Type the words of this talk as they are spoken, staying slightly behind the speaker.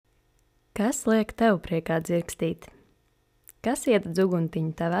Kas liek tev priekā dzirkstīt? Kas iededz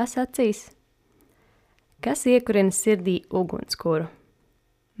uguntiņu tavās acīs? Kas iekurina sirdī ugunskura?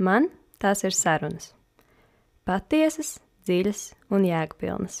 Man tās ir sarunas. Patiesas, dziļas un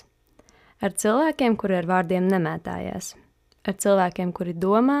jēgpilnas. Ar cilvēkiem, kuri ar vārdiem nemētājās. Ar cilvēkiem, kuri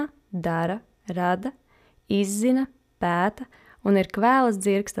domā, dara, rada, izzina, pēta un ir kvēlas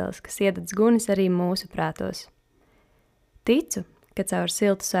dzirkstelis, kas iededz gunis arī mūsu prātos. Ticu, ka caur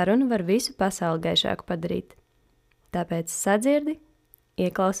siltu sarunu var visu pasauli gaišāku padarīt. Tāpēc sadzirdi,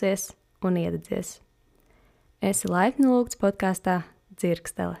 ieklausies un iededzies. Esi laipni lūgts podkāstā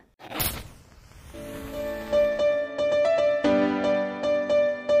Dzirkstele.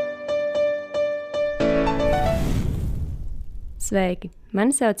 Sveiki!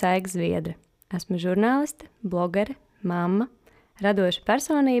 Mani sauc Aiga Zviedre. Esmu žurnāliste, blogere, mamma, radoša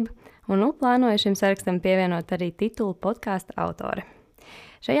personība un plānoju šim sarakstam pievienot arī titulu podkāsta autore.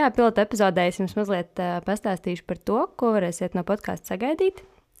 Šajā pilota epizodē es jums mazliet pastāstīšu par to, ko varēsiet no podkāsta sagaidīt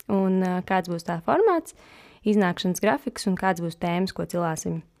un kāds būs tā formāts, iznākšanas grafiks un kāds būs tēmas, ko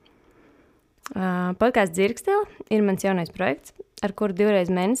cilāsim. Podkāsts Dzirkstele ir mans jaunais projekts, ar kuru 2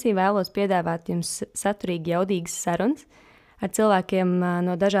 reizes mēnesī vēlos piedāvāt jums saturīgi jaudīgas sarunas ar cilvēkiem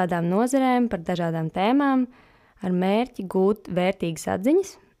no dažādām nozarēm, par dažādām tēmām, ar mērķi gūt vērtīgas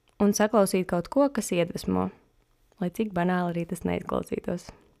atziņas un saklausīt kaut ko, kas iedvesmo, lai cik banāli arī tas neizklausītos.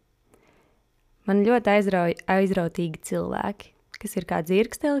 Man ļoti aizrautīgi cilvēki, kas ir kā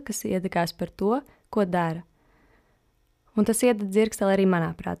dzirksteli, kas iedegās par to, ko dara. Un tas iededz dzirksteli arī manā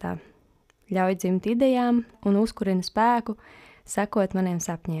prātā. Ļauj dzimt idejām un uzkurina spēku, sekot maniem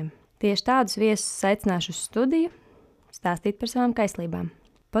sapņiem. Tieši tādus viesus aicināšu uz studiju, stāstīt par savām kaislībām.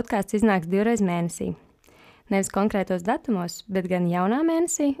 Podkāsts iznāks 2 reizes mēnesī. Nevis konkrētos datumos, bet gan jaunā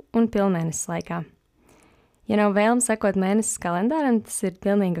mēnesī un pilnmēnesis laikā. Ja nav vēlme sekot mēnesis kalendāram, tas ir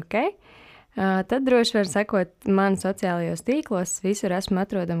pilnīgi ok. Tad droši var sekot man sociālajos tīklos. Visur esmu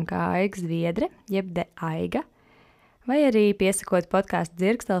atrodama kā Aiga Zviedre, jeb de Aiga, vai arī piesakot podkāstu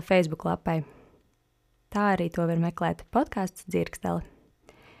Dzirkstele Facebook lapai. Tā arī to var meklēt podkāsts Dzirkstele.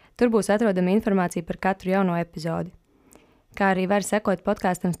 Tur būs atrodama informācija par katru jauno epizodi. Kā arī var sekot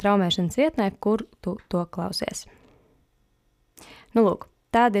podkāstam straumēšanas vietnē, kur tu to klausies. Lūk,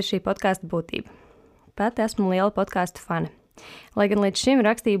 tāda ir šī podkāsta būtība. Pat esmu liela podkāstu fane. Lai gan līdz šim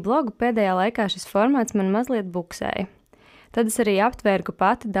rakstīju blogu, pēdējā laikā šis formāts man mazliet buksēja. Tad es arī aptvēru, ka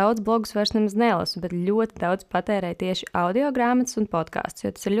pati daudz blogus vairs nemaz nelasu, bet ļoti daudz patērēju tieši audio grāmatas un podkāstus,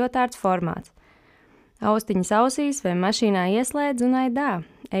 jo tas ir ļoti ērts formāts. Austiņas ausīs vai mašīnā ieslēdz un aidā.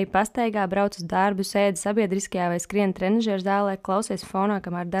 Ej pastaigā, brauc uz darbu, sēdi sabiedriskajā vai skrien trenažieru zālē, klausies fonā,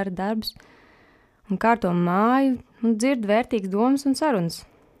 kamēr dara darbus un kārto māju un dzird vērtīgas domas un sarunas.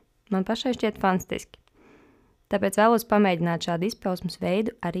 Man pašai šķiet fantastiski. Tāpēc vēlos pamēģināt šādu izpausmes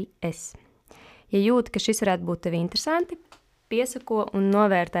veidu arī es. Ja jūti, ka šis varētu būt tev interesanti, piesako un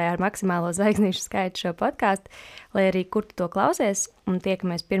novērtē ar maksimālo zvaigznīšu skaitu šo podkāstu, lai arī kur tu to klausies, un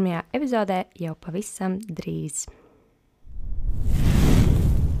tiekamies 1. epizodē jau pavisam drīz.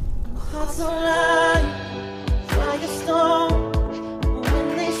 Heart's online.